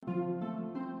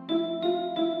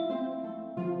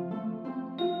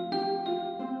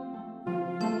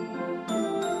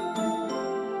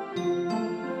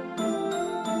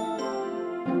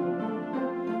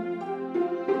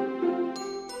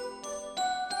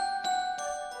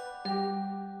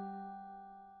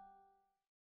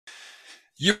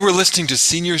You were listening to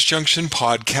Seniors Junction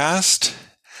podcast.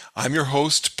 I'm your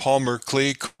host, Paul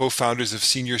Merkley, co-founders of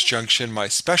Seniors Junction. My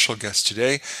special guest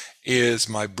today is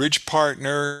my bridge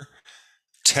partner,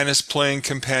 tennis playing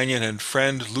companion, and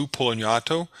friend Lou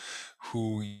Polognato,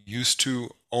 who used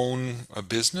to own a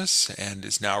business and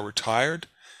is now retired.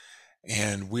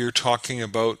 And we're talking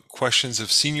about questions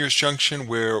of Seniors Junction,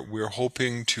 where we're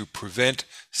hoping to prevent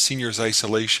seniors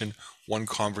isolation one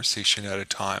conversation at a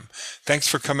time. Thanks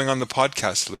for coming on the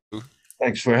podcast, Lou.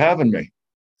 Thanks for having me.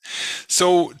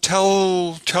 So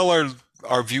tell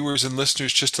our viewers and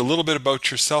listeners just a little bit about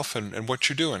yourself and what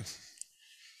you're doing.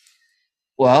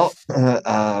 Well,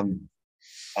 I'm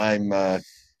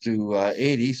to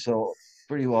 80, so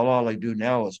pretty well all I do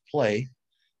now is play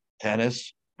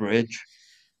tennis, bridge,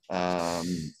 um,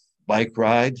 bike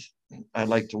rides. I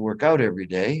like to work out every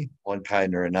day, one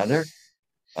kind or another.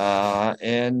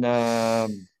 And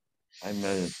I'm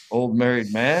an old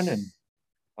married man, and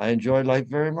I enjoy life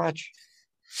very much.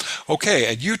 Okay,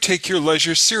 and you take your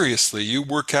leisure seriously. You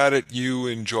work at it, you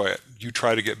enjoy it. You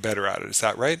try to get better at it. Is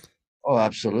that right? Oh,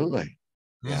 absolutely.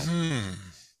 Yeah. Hmm.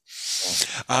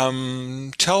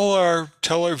 Yeah. Tell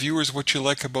our viewers what you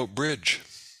like about bridge.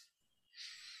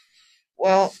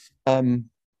 Well, I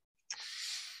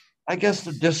guess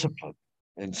the discipline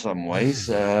in some ways.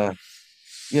 Hmm.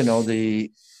 You know, the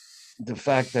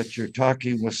fact that you're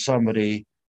talking with somebody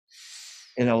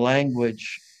in a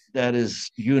language that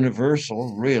is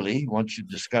universal, really, once you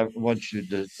disclose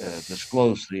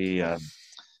the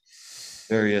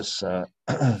various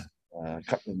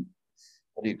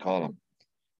what do you call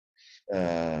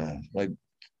them, like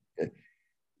uh,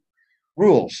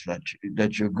 rules that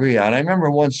you agree on. I remember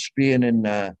once being in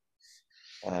a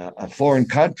foreign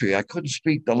country. I couldn't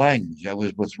speak the language. I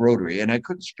was with Rotary, and I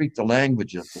couldn't speak the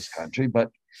language of this country, but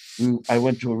I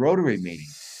went to a Rotary meeting,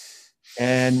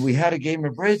 and we had a game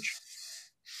of bridge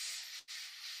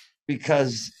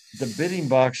because the bidding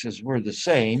boxes were the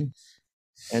same,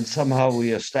 and somehow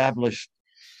we established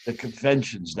the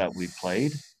conventions that we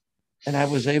played, and I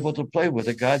was able to play with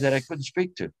a guy that I couldn't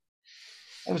speak to.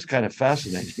 That was kind of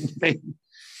fascinating to me.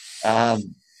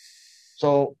 Um,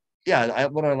 so yeah,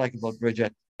 what I like about bridge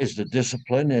is the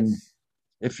discipline, and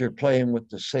if you're playing with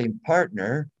the same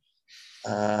partner,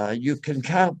 you can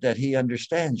count that he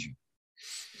understands you,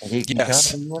 and he can count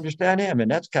Yes. and you understand him, and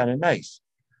that's kind of nice.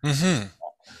 Hmm.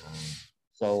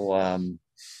 So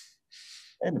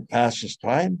and it passes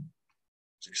time.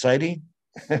 It's exciting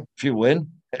if you win.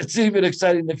 It's even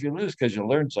exciting if you lose because you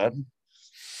learn something.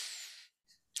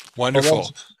 So Wonderful.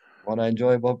 that's what I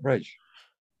enjoy about bridge.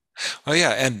 Oh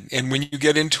yeah, and when you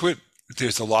get into it,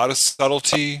 there's a lot of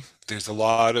subtlety. There's a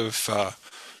lot of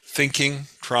thinking,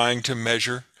 trying to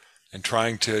measure, and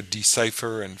trying to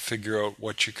decipher and figure out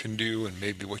what you can do and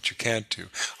maybe what you can't do.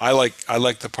 I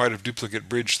like the part of duplicate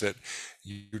bridge that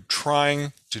you're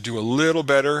trying to do a little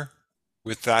better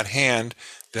with that hand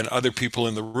than other people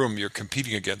in the room you're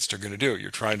competing against are going to do.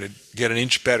 You're trying to get an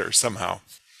inch better somehow.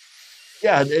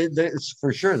 Yeah, it's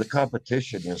for sure the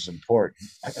competition is important,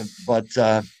 but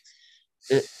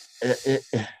it,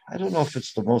 I don't know if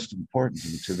it's the most important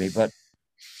thing to me, but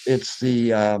it's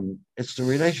the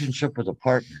relationship with a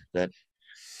partner that's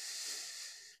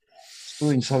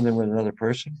doing something with another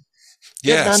person,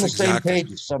 getting on Yes, the same exactly.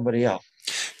 page as somebody else.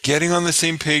 Getting on the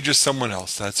same page as someone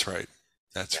else. That's right.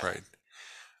 That's Yeah, right.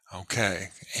 Okay.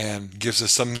 And gives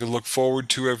us something to look forward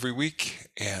to every week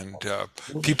and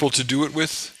absolutely. people to do it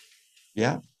with.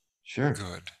 Yeah, sure.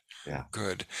 Good. Yeah.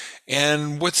 Good.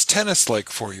 And what's tennis like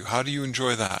for you? How do you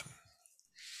enjoy that?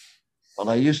 Well,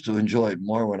 I used to enjoy it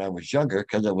more when I was younger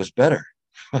because it was better.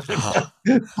 Huh.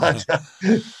 But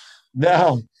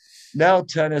now, now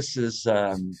tennis is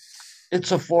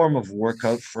it's a form of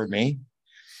workout for me,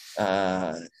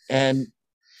 and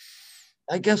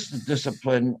I guess the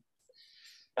discipline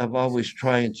of always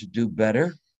trying to do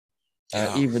better.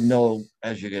 Yeah. Even though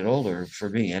as you get older, for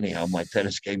me anyhow, my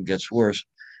tennis game gets worse.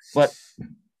 But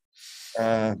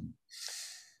uh,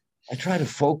 I try to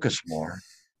focus more.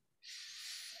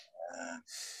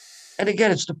 And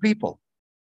again, it's the people.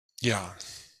 Yeah.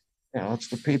 You know, it's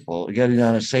the people getting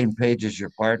on the same page as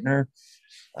your partner.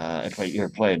 If you're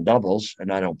playing doubles,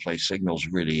 and I don't play singles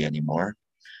really anymore,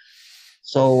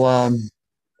 so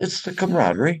it's the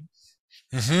camaraderie.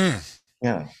 Hmm.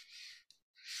 Yeah,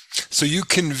 So you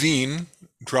convene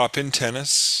drop in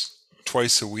tennis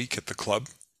twice a week at the club.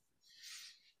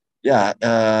 yeah,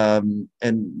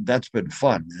 and that's been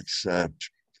fun. It's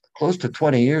close to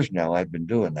 20 years now. I've been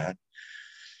doing that,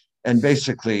 and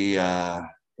basically,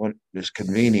 what is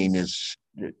convening is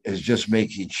just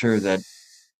making sure that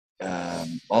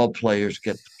all players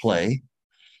get to play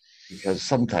because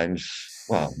sometimes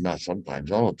well, not sometimes,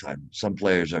 all the time. Some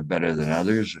players are better than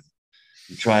others.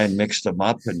 You try and mix them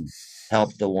up and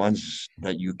help the ones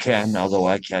that you can, although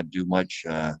I can't do much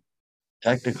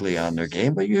technically on their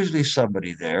game, but usually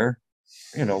somebody there,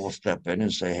 will step in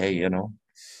and say, hey,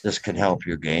 this can help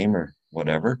your game or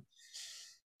whatever.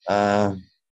 Uh,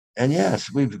 and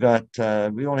yes, we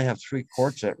only have 3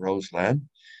 courts at Roseland,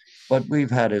 but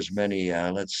we've had as many,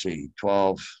 let's see,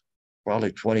 12,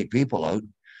 probably 20 people out.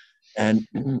 And,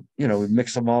 we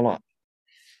mix them all up.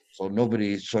 So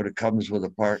nobody sort of comes with a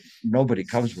part. Nobody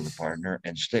comes with a partner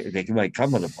and stay. They might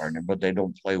come with a partner, but they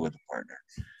don't play with a partner.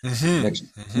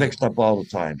 Hmm. Mixed up all the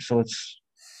time. So it's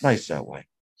nice that way.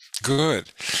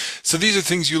 Good. So these are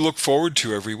things you look forward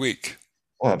to every week.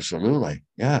 Oh, absolutely.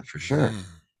 Yeah, for sure. Mm.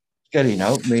 Getting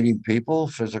out, meeting people,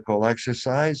 physical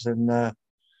exercise, and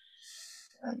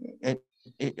it,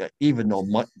 even though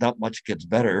not much gets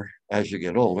better as you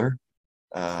get older,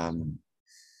 um,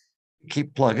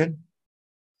 keep plugging.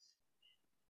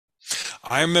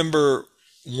 I remember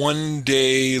one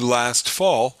day last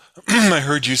fall, I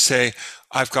heard you say,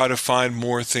 I've got to find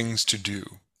more things to do.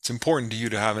 It's important to you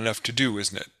to have enough to do,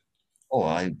 isn't it? Oh,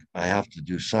 I have to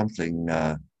do something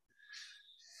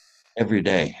every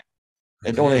day.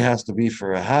 It only Hmm. has to be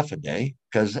for a half a day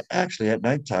because actually at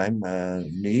nighttime,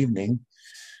 in the evening,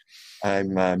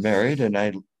 I'm married and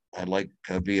I like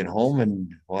being home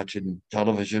and watching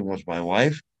television with my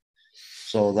wife.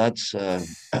 So that's,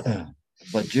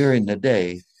 but during the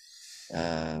day,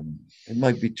 it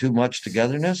might be too much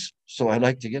togetherness. So I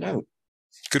like to get out.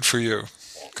 Good for you.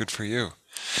 Good for you.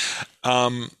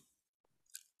 Um,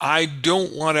 I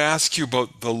don't want to ask you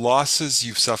about the losses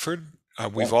you've suffered.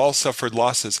 We've all suffered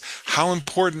losses. How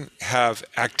important have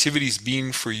activities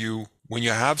been for you when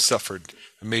you have suffered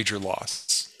a major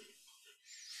loss?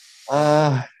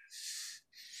 Uh,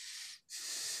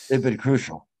 they've been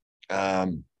crucial.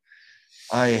 Um,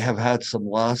 I have had some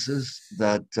losses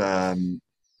that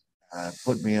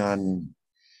put me on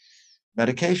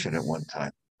medication at one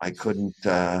time. I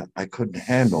couldn't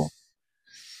handle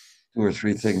 2 or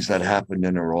 3 things that happened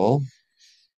in a row,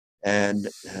 and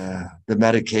the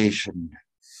medication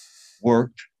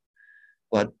worked.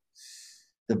 But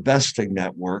the best thing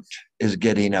that worked is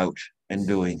getting out and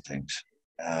doing things.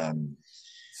 Um,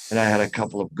 and I had a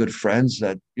couple of good friends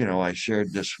that I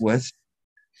shared this with,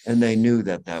 and they knew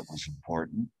that that was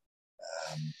important.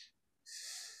 Um,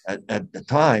 at the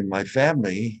time, my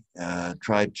family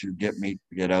tried to get me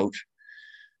to get out,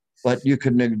 but you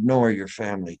can ignore your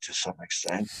family to some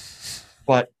extent.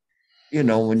 But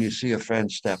when you see a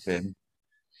friend step in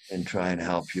and try and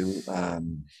help you,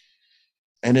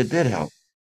 and it did help.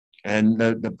 And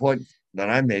the point that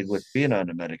I made with being on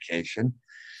the medication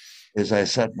is I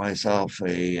set myself I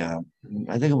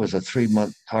think it was a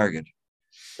 3-month target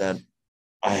that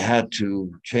I had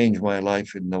to change my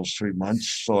life in those 3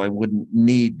 months so I wouldn't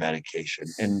need medication.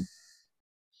 And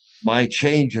my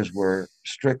changes were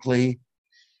strictly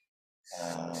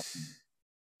uh,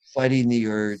 fighting the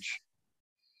urge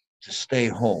to stay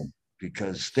home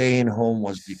because staying home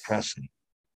was depressing.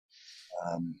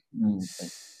 Um,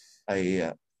 I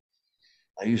uh,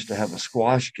 I used to have a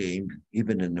squash game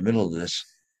even in the middle of this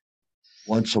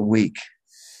once a week,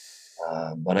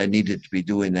 but I needed to be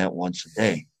doing that once a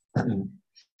day.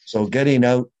 So getting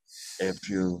out, if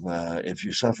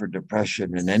you suffer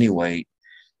depression in any way,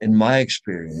 in my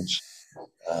experience,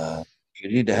 if you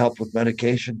need to help with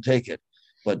medication, take it.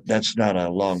 But that's not a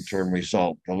long term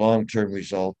result. The long term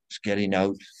result is getting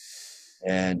out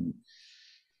and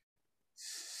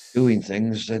doing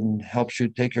things and helps you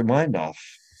take your mind off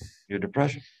your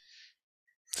depression.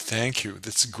 Thank you.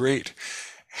 That's great.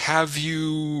 Have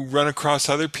you run across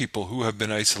other people who have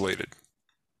been isolated?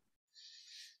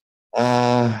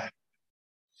 Uh,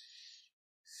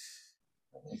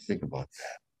 Let me think about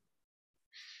that.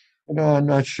 No, I'm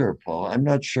not sure, Paul. I'm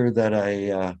not sure that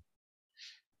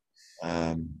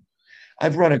um,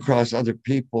 I've run across other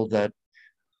people that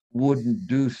wouldn't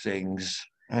do things.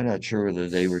 I'm not sure whether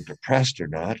they were depressed or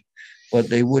not, but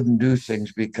they wouldn't do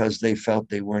things because they felt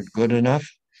they weren't good enough,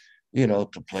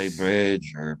 to play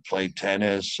bridge or play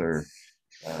tennis or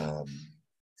um,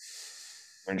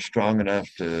 weren't strong enough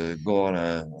to go on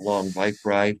a long bike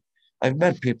ride. I've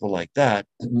met people like that,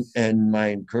 and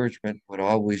my encouragement would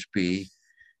always be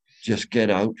just get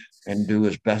out and do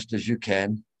as best as you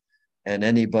can. And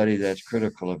anybody that's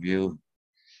critical of you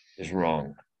is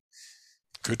wrong.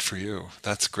 Good for you.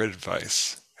 That's great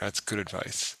advice. That's good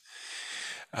advice.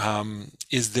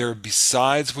 Is there,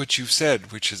 besides what you've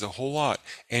said, which is a whole lot,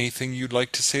 anything you'd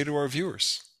like to say to our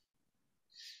viewers?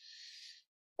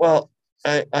 Well,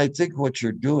 I think what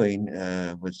you're doing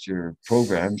with your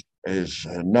programs is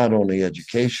not only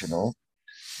educational,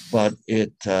 but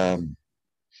it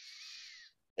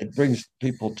brings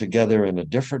people together in a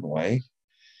different way.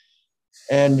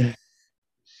 And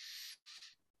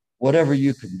whatever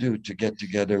you can do to get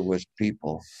together with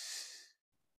people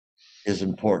is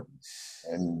important.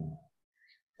 And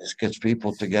this gets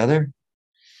people together,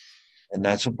 and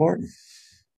that's important.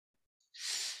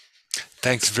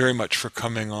 Thanks very much for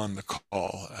coming on the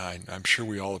call. I'm sure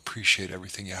we all appreciate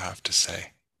everything you have to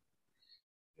say.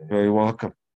 You're very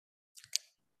welcome.